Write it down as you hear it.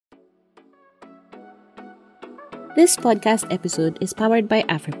This podcast episode is powered by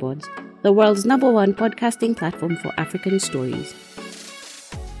AfriPods, the world's #1 podcasting platform for African stories.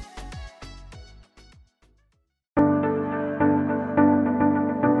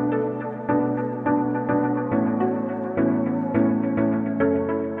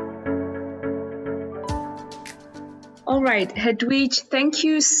 All right, Hedwige, thank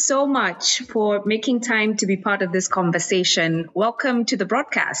you so much for making time to be part of this conversation. Welcome to the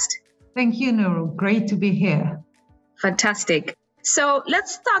broadcast. Thank you, Nuru. Great to be here. Fantastic. So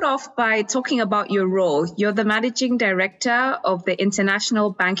let's start off by talking about your role. You're the Managing Director of the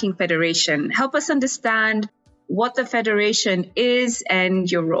International Banking Federation. Help us understand what the Federation is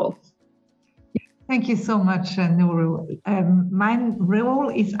and your role. Thank you so much, Nuru. My role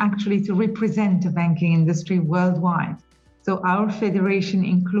is actually to represent the banking industry worldwide. So our federation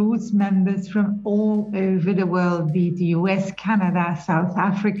includes members from all over the world, be it the US, Canada, South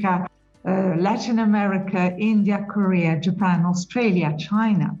Africa, Latin America, India, Korea, Japan, Australia,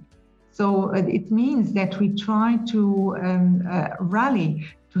 China. So it means that we try to rally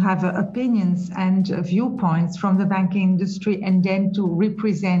to have opinions and viewpoints from the banking industry and then to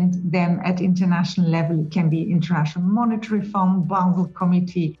represent them at international level. It can be International Monetary Fund, Basel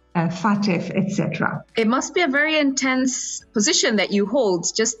Committee, FATF, etc. It must be a very intense position that you hold,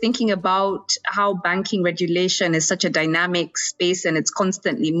 just thinking about how banking regulation is such a dynamic space and it's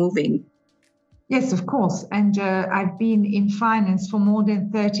constantly moving. Yes, of course. And I've been in finance for more than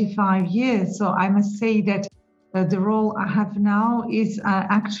 35 years. So I must say that the role I have now is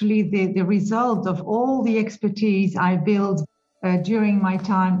actually the result of all the expertise I built during my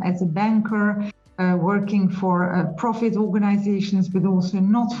time as a banker, working for profit organizations, but also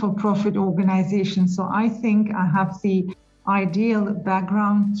not-for-profit organizations. So I think I have the ideal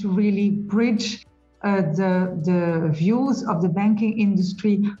background to really bridge the views of the banking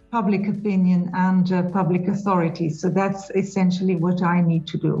industry, public opinion, and public authorities. So that's essentially what I need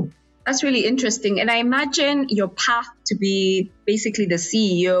to do. That's really interesting. And I imagine your path to be basically the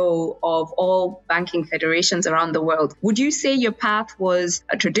CEO of all banking federations around the world. Would you say your path was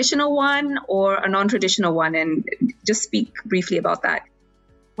a traditional one or a non-traditional one? And just speak briefly about that.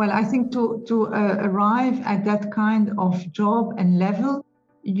 Well, I think to arrive at that kind of job and level,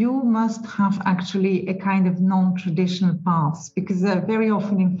 you must have actually a kind of non-traditional paths, because very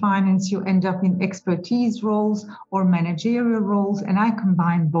often in finance you end up in expertise roles or managerial roles, and I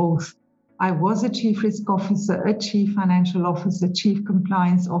combine both. I was a chief risk officer, a chief financial officer, chief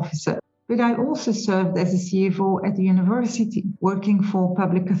compliance officer, but I also served as a CFO at the university, working for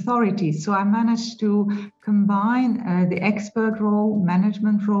public authorities. So I managed to combine the expert role,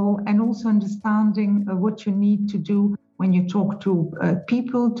 management role, and also understanding what you need to do when you talk to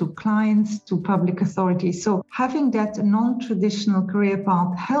people, to clients, to public authorities. So having that non-traditional career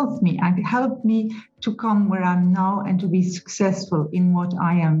path helped me to come where I'm now and to be successful in what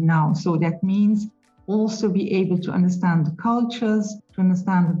I am now. So that means also be able to understand the cultures, to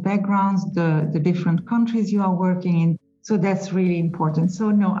understand the backgrounds, the different countries you are working in. So that's really important.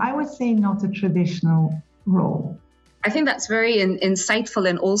 So no, I would say not a traditional role. I think that's very insightful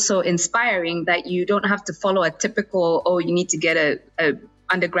and also inspiring that you don't have to follow a typical, you need to get a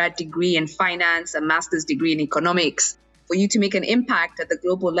undergrad degree in finance, a master's degree in economics for you to make an impact at the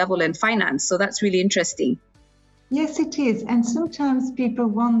global level in finance. So that's really interesting. Yes, it is. And sometimes people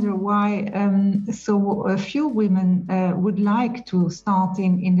wonder why so few women would like to start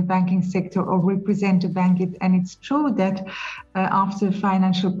in the banking sector or represent a bank. And it's true that after the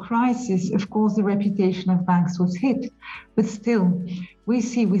financial crisis, of course, the reputation of banks was hit. But still, we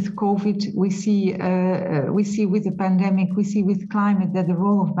see with COVID, we see with the pandemic, we see with climate that the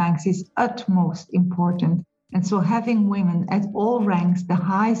role of banks is utmost important. And so having women at all ranks, the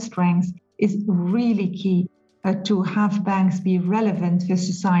highest ranks, is really key. To have banks be relevant for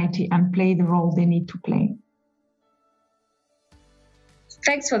society and play the role they need to play.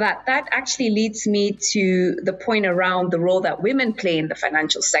 Thanks for that. That actually leads me to the point around the role that women play in the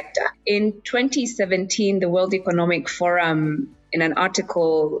financial sector. In 2017, the World Economic Forum, in an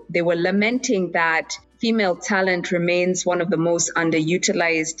article, they were lamenting that female talent remains one of the most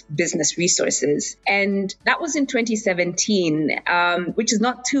underutilized business resources. And that was in 2017, which is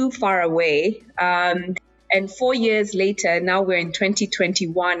not too far away. And 4 years later, now we're in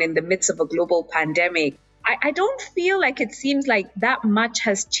 2021 in the midst of a global pandemic. I don't feel like it seems like that much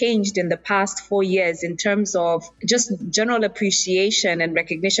has changed in the past 4 years in terms of just general appreciation and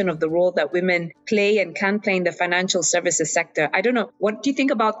recognition of the role that women play and can play in the financial services sector. I don't know. What do you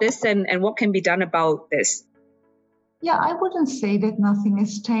think about this and what can be done about this? Yeah, I wouldn't say that nothing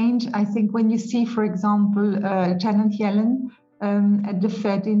has changed. I think when you see, for example, Janet Yellen, at the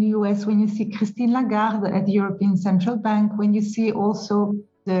Fed in the US, when you see Christine Lagarde at the European Central Bank, when you see also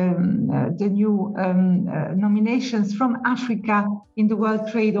the new nominations from Africa in the World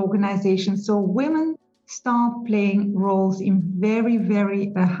Trade Organization. So women start playing roles in very,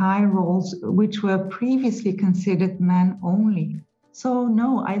 very high roles, which were previously considered men only. So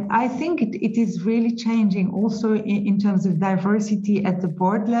no, I think it is really changing also in terms of diversity at the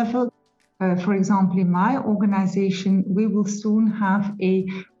board level. For example, in my organization, we will soon have a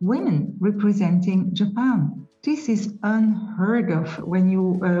woman representing Japan. This is unheard of when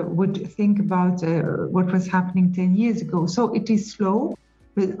you would think about what was happening 10 years ago. So it is slow,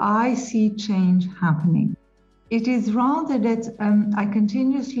 but I see change happening. It is rather that I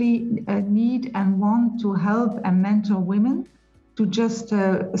continuously need and want to help and mentor women to just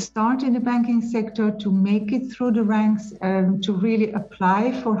start in the banking sector, to make it through the ranks, to really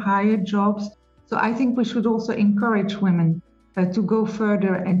apply for higher jobs. So I think we should also encourage women to go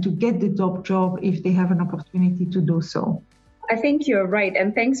further and to get the top job if they have an opportunity to do so. I think you're right.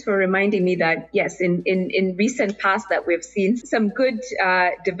 And thanks for reminding me that, yes, in recent past that we've seen some good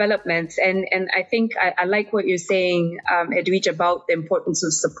developments. And I think I like what you're saying, Edwige, about the importance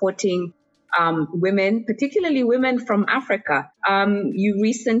of supporting women, particularly women from Africa. You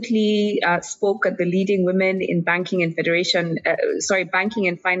recently spoke at the Leading Women in Banking and Banking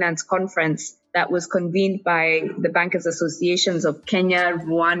and Finance Conference that was convened by the Bankers Associations of Kenya,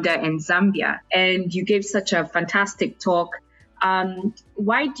 Rwanda, and Zambia. And you gave such a fantastic talk.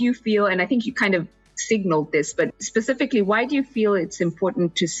 Why do you feel, and I think you kind of signaled this, but specifically, why do you feel it's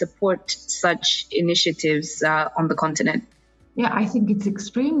important to support such initiatives on the continent? Yeah, I think it's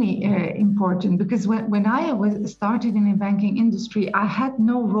extremely important because when I was started in the banking industry, I had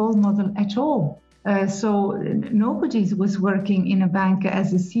no role model at all. So nobody was working in a bank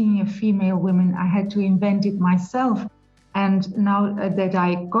as a senior female woman. I had to invent it myself. And now that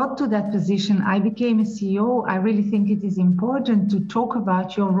I got to that position, I became a CEO. I really think it is important to talk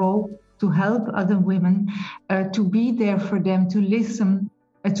about your role, to help other women, to be there for them, to listen,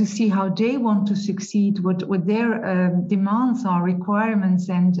 to see how they want to succeed, what their demands are, requirements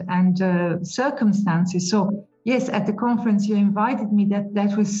and circumstances. So yes, at the conference you invited me,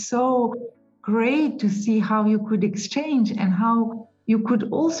 that was so great to see how you could exchange and how you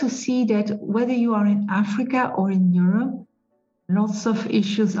could also see that whether you are in Africa or in Europe, lots of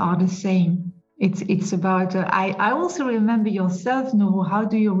issues are the same. It's about, I also remember yourself, Nuru, how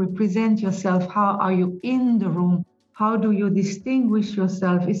do you represent yourself? How are you in the room? How do you distinguish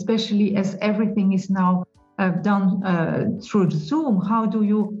yourself, especially as everything is now done through Zoom? How do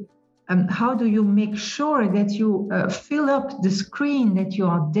you make sure that you fill up the screen, that you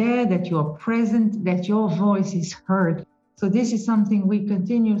are there, that you are present, that your voice is heard? So this is something we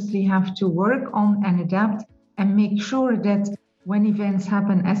continuously have to work on and adapt and make sure that when events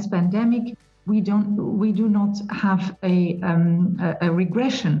happen as pandemic, we do not have a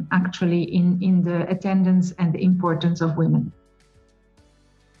regression actually in the attendance and the importance of women.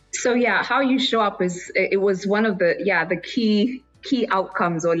 So yeah, how you show up was one of the key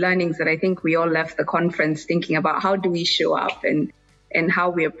outcomes or learnings that I think we all left the conference thinking about. How do we show up and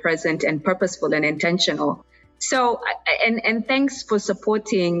how we are present and purposeful and intentional. So and thanks for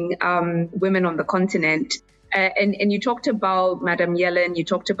supporting women on the continent. And you talked about Madame Yellen, you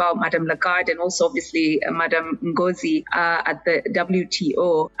talked about Madame Lagarde, and also obviously Madame Ngozi at the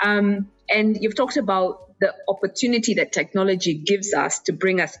WTO. And you've talked about the opportunity that technology gives us to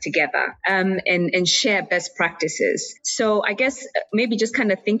bring us together and share best practices. So I guess maybe just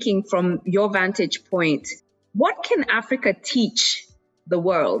kind of thinking from your vantage point, what can Africa teach the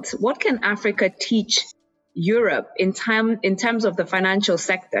world? What can Africa teach Europe in terms of the financial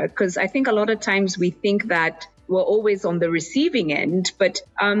sector? Because I think a lot of times we think that we're always on the receiving end, but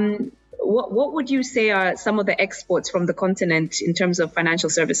what would you say are some of the exports from the continent in terms of financial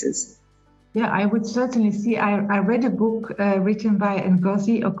services? Yeah, I would certainly see. I read a book written by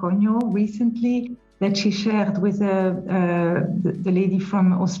Ngozi Okonjo recently that she shared with the lady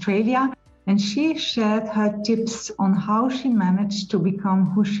from Australia, and she shared her tips on how she managed to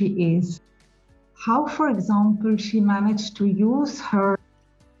become who she is. How, for example, she managed to use her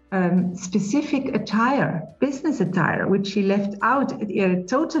specific attire, business attire, which she left out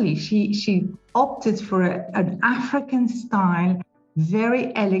totally. She opted for an African style,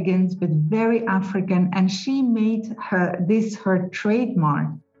 very elegant, but very African, and she made this her trademark.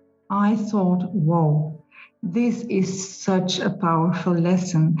 I thought, whoa, this is such a powerful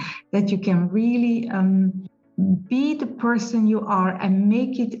lesson that you can really be the person you are and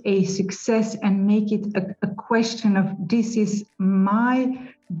make it a success and make it a question of this is my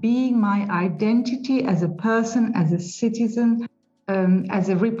identity as a person, as a citizen, as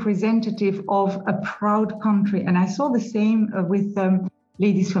a representative of a proud country. And I saw the same with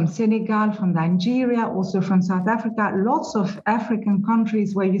ladies from Senegal, from Nigeria, also from South Africa, lots of African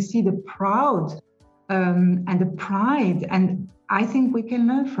countries where you see the proud and the pride. And I think we can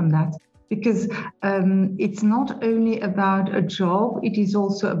learn from that, because it's not only about a job, it is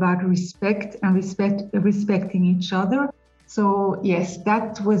also about respect and respecting each other. So yes,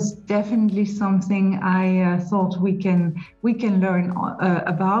 that was definitely something I thought we can learn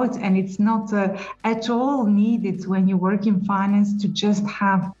about, and it's not at all needed when you work in finance to just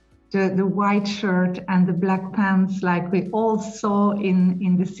have the white shirt and the black pants like we all saw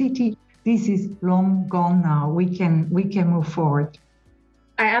in the city. This is long gone now. We can move forward.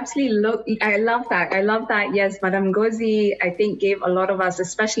 I love that. I love that. Yes, Madame Ngozi, I think, gave a lot of us,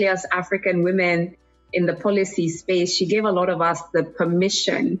 especially us African women in the policy space, she gave a lot of us the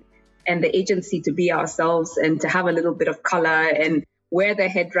permission and the agency to be ourselves and to have a little bit of color and wear the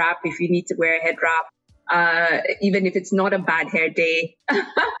head wrap if you need to wear a head wrap, even if it's not a bad hair day.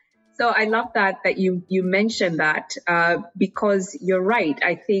 So I love that you mentioned that because you're right.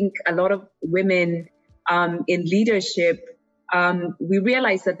 I think a lot of women in leadership, we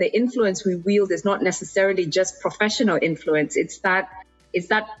realize that the influence we wield is not necessarily just professional influence. It's that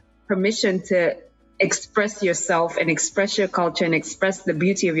permission to express yourself and express your culture and express the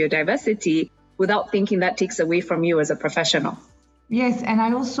beauty of your diversity without thinking that takes away from you as a professional. Yes, and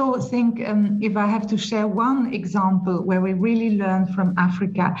I also think if I have to share one example where we really learned from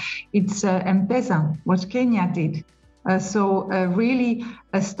Africa, it's M-Pesa, what Kenya did. Really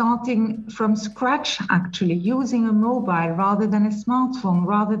starting from scratch, actually, using a mobile rather than a smartphone,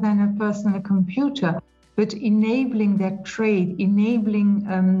 rather than a personal computer, but enabling that trade, enabling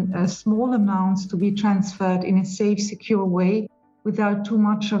small amounts to be transferred in a safe, secure way without too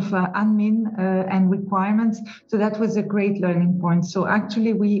much of admin and requirements. So that was a great learning point. So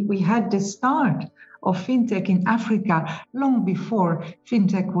actually, we had the start of fintech in Africa long before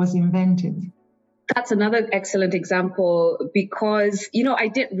fintech was invented. That's another excellent example because, I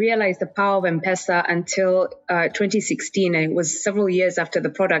didn't realize the power of M-Pesa until 2016. And it was several years after the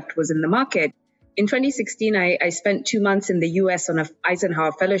product was in the market. In 2016, I spent 2 months in the US on an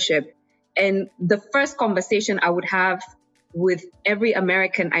Eisenhower Fellowship. And the first conversation I would have with every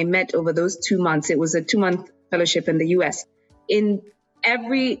American I met over those 2 months, it was a 2-month fellowship in the US. In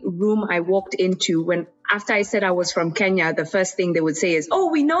every room I walked into, after I said I was from Kenya, the first thing they would say is, "Oh,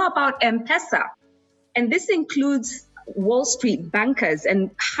 we know about M-Pesa." And this includes Wall Street bankers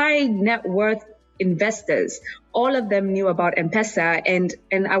and high net worth investors. All of them knew about M-Pesa.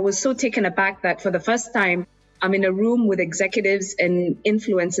 And I was so taken aback that for the first time, I'm in a room with executives and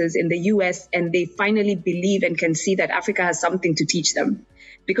influencers in the US, and they finally believe and can see that Africa has something to teach them.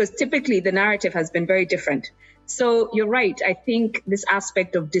 Because typically the narrative has been very different. So you're right. I think this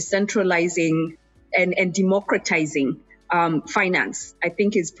aspect of decentralizing and democratizing finance, I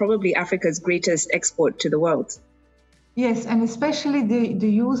think, is probably Africa's greatest export to the world. Yes, and especially the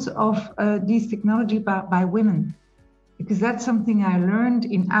use of these technology by women, because that's something I learned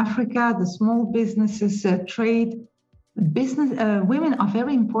in Africa. The small businesses, trade, women are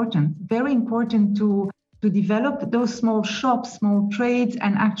very important to develop those small shops, small trades,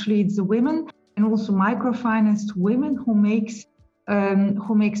 and actually it's the women and also microfinance to women who makes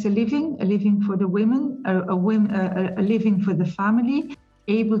a living for the women, a living for the family,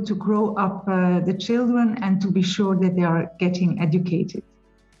 able to grow up the children and to be sure that they are getting educated.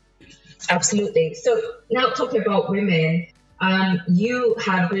 Absolutely. So now talking about women, you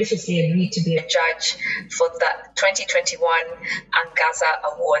have graciously agreed to be a judge for the 2021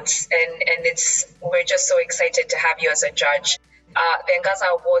 Angaza Awards, and we're just so excited to have you as a judge. The Angaza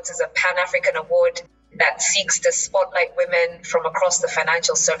Awards is a Pan-African award that seeks to spotlight women from across the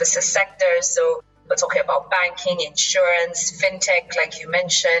financial services sector. So we're talking about banking, insurance, fintech, like you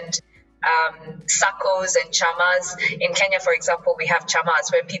mentioned, SACCOs and chamas. In Kenya, for example, we have chamas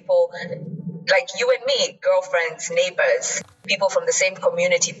where people like you and me, girlfriends, neighbors, people from the same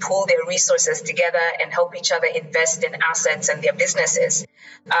community pool their resources together and help each other invest in assets and their businesses.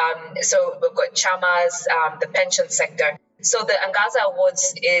 So we've got chamas, the pension sector. So the Angaza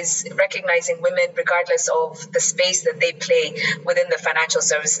Awards is recognizing women regardless of the space that they play within the financial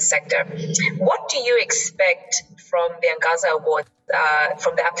services sector. What do you expect from the Angaza Awards,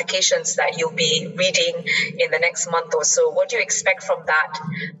 from the applications that you'll be reading in the next month or so? What do you expect from that,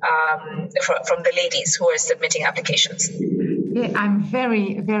 from the ladies who are submitting applications? Yeah, I'm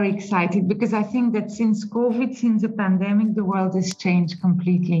very, very excited because I think that since COVID, since the pandemic, the world has changed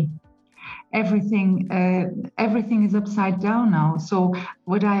completely. everything is upside down now. So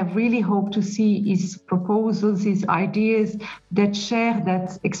what I really hope to see is proposals, is ideas that share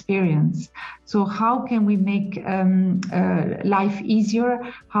that experience. So how can we make life easier?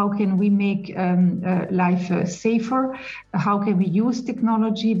 How can we make life safer? How can we use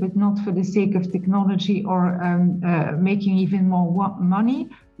technology, but not for the sake of technology or making even more money,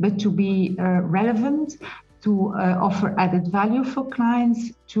 but to be relevant, to offer added value for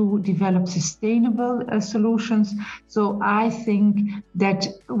clients, to develop sustainable solutions. So I think that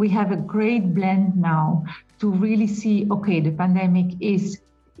we have a great blend now to really see, okay, the pandemic is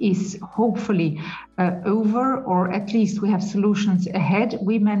hopefully over, or at least we have solutions ahead.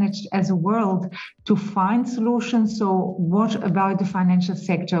 We managed as a world to find solutions. So what about the financial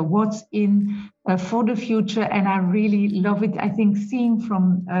sector? What's in for the future? And I really love it. I think seeing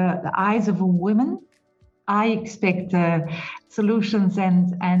from the eyes of a woman, I expect solutions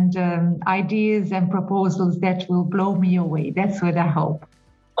and ideas and proposals that will blow me away. That's what I hope.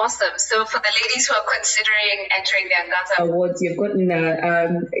 Awesome. So for the ladies who are considering entering the Angaza Awards, you've gotten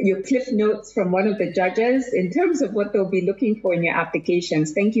your cliff notes from one of the judges in terms of what they'll be looking for in your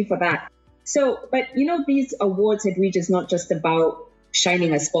applications. Thank you for that. So, but these awards at Reach is not just about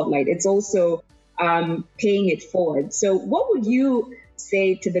shining a spotlight. It's also paying it forward. So what would you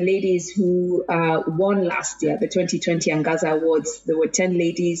say to the ladies who won last year, the 2020 Angaza Awards? There were 10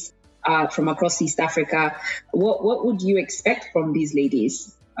 ladies from across East Africa. What would you expect from these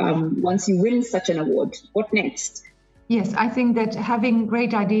ladies once you win such an award? What next? Yes, I think that having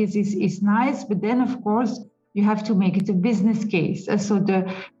great ideas is nice, but then of course you have to make it a business case. So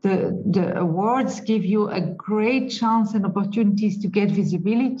the awards give you a great chance and opportunities to get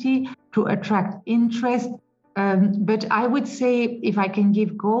visibility, to attract interest. But I would say, if I can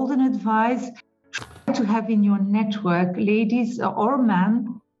give golden advice, try to have in your network ladies or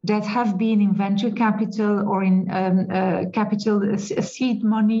men that have been in venture capital or in capital seed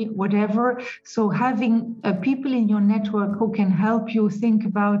money, whatever. So having people in your network who can help you think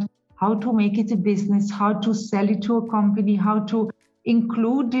about how to make it a business, how to sell it to a company, how to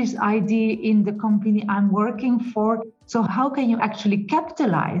include this idea in the company I'm working for. So how can you actually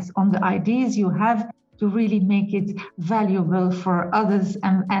capitalize on the ideas you have to really make it valuable for others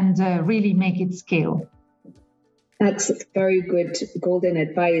and really make it scale? That's very good golden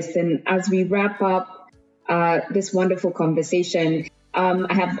advice. And as we wrap up this wonderful conversation,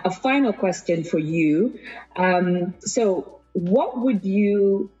 I have a final question for you. So what would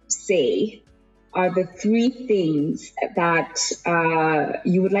you say are the 3 things that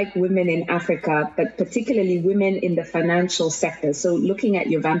you would like women in Africa, but particularly women in the financial sector? So looking at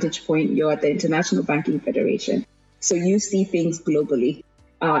your vantage point, you're at the International Banking Federation. So you see things globally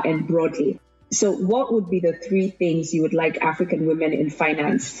and broadly. So what would be the 3 things you would like African women in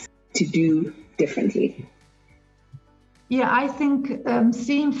finance to do differently? Yeah, I think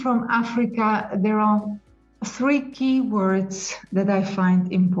seeing from Africa, there are 3 key words that I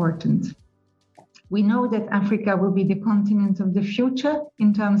find important. We know that Africa will be the continent of the future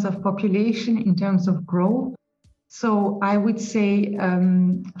in terms of population, in terms of growth. So I would say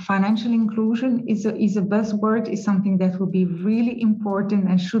financial inclusion is a buzzword, is something that will be really important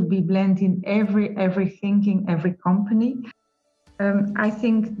and should be blended in every thinking, every company. I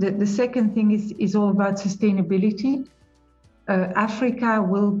think that the second thing is all about sustainability. Africa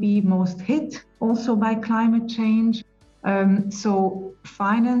will be most hit also by climate change. So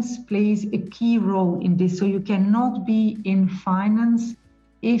finance plays a key role in this. So you cannot be in finance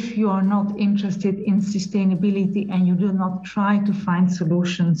if you are not interested in sustainability and you do not try to find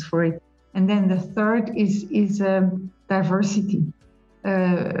solutions for it. And then the third is diversity.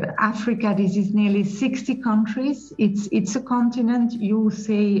 Africa, this is nearly 60 countries. It's a continent, you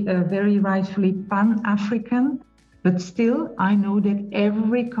say very rightfully Pan-African, but still I know that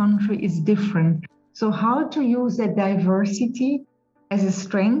every country is different. So how to use that diversity as a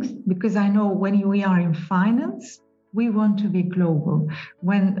strength? Because I know when we are in finance, we want to be global.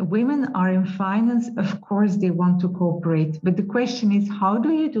 When women are in finance, of course, they want to cooperate. But the question is, how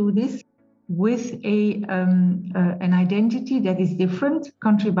do you do this with an identity that is different,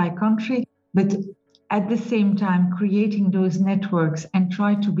 country by country, but at the same time creating those networks and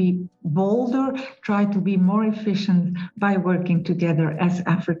try to be bolder, try to be more efficient by working together as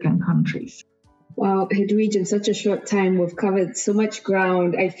African countries? Wow, Hedwige, in such a short time, we've covered so much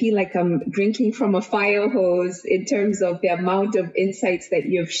ground. I feel like I'm drinking from a fire hose in terms of the amount of insights that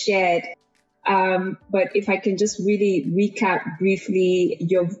you've shared. But if I can just really recap briefly,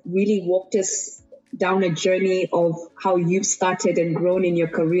 you've really walked us down a journey of how you've started and grown in your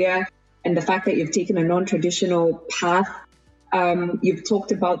career, and the fact that you've taken a non-traditional path You've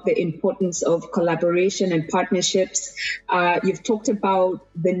talked about the importance of collaboration and partnerships. You've talked about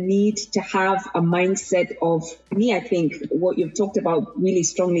the need to have a mindset of me. I think what you've talked about really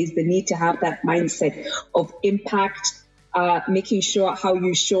strongly is the need to have that mindset of impact, making sure how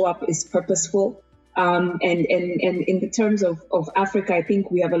you show up is purposeful. And in the terms of Africa, I think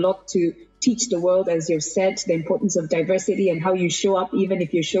we have a lot to teach the world, as you've said, the importance of diversity and how you show up, even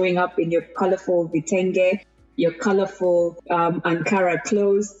if you're showing up in your colorful vitenge, your colorful Ankara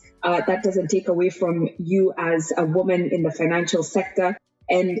clothes. That doesn't take away from you as a woman in the financial sector.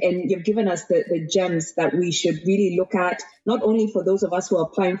 And you've given us the gems that we should really look at, not only for those of us who are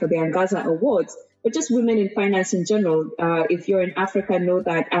applying for the Angaza Awards, but just women in finance in general. If you're in Africa, know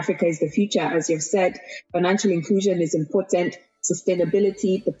that Africa is the future. As you've said, financial inclusion is important.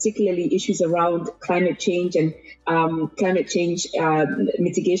 Sustainability, particularly issues around climate change and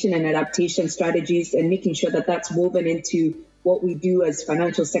mitigation and adaptation strategies, and making sure that that's woven into what we do as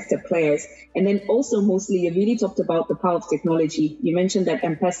financial sector players. And then also mostly you really talked about the power of technology. You mentioned that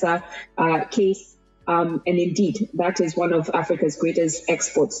M-Pesa case, and indeed that is one of Africa's greatest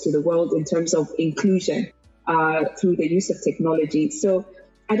exports to the world in terms of inclusion through the use of technology. So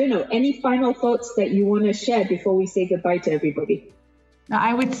I don't know, any final thoughts that you want to share before we say goodbye to everybody?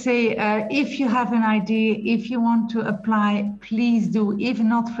 I would say if you have an idea, if you want to apply, please do. If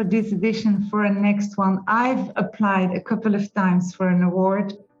not for this edition, for a next one. I've applied a couple of times for an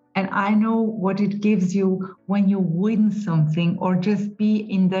award, and I know what it gives you when you win something or just be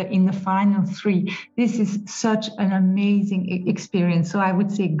in the final three. This is such an amazing experience. So I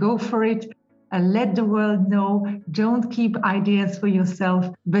would say go for it. Let the world know. Don't keep ideas for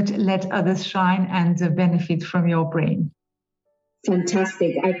yourself, but let others shine and benefit from your brain.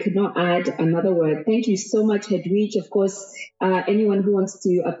 Fantastic. I could not add another word. Thank you so much, Hedwige. Of course, anyone who wants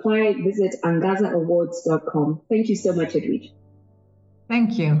to apply, visit angazaawards.com. Thank you so much, Hedwige.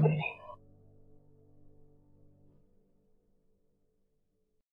 Thank you.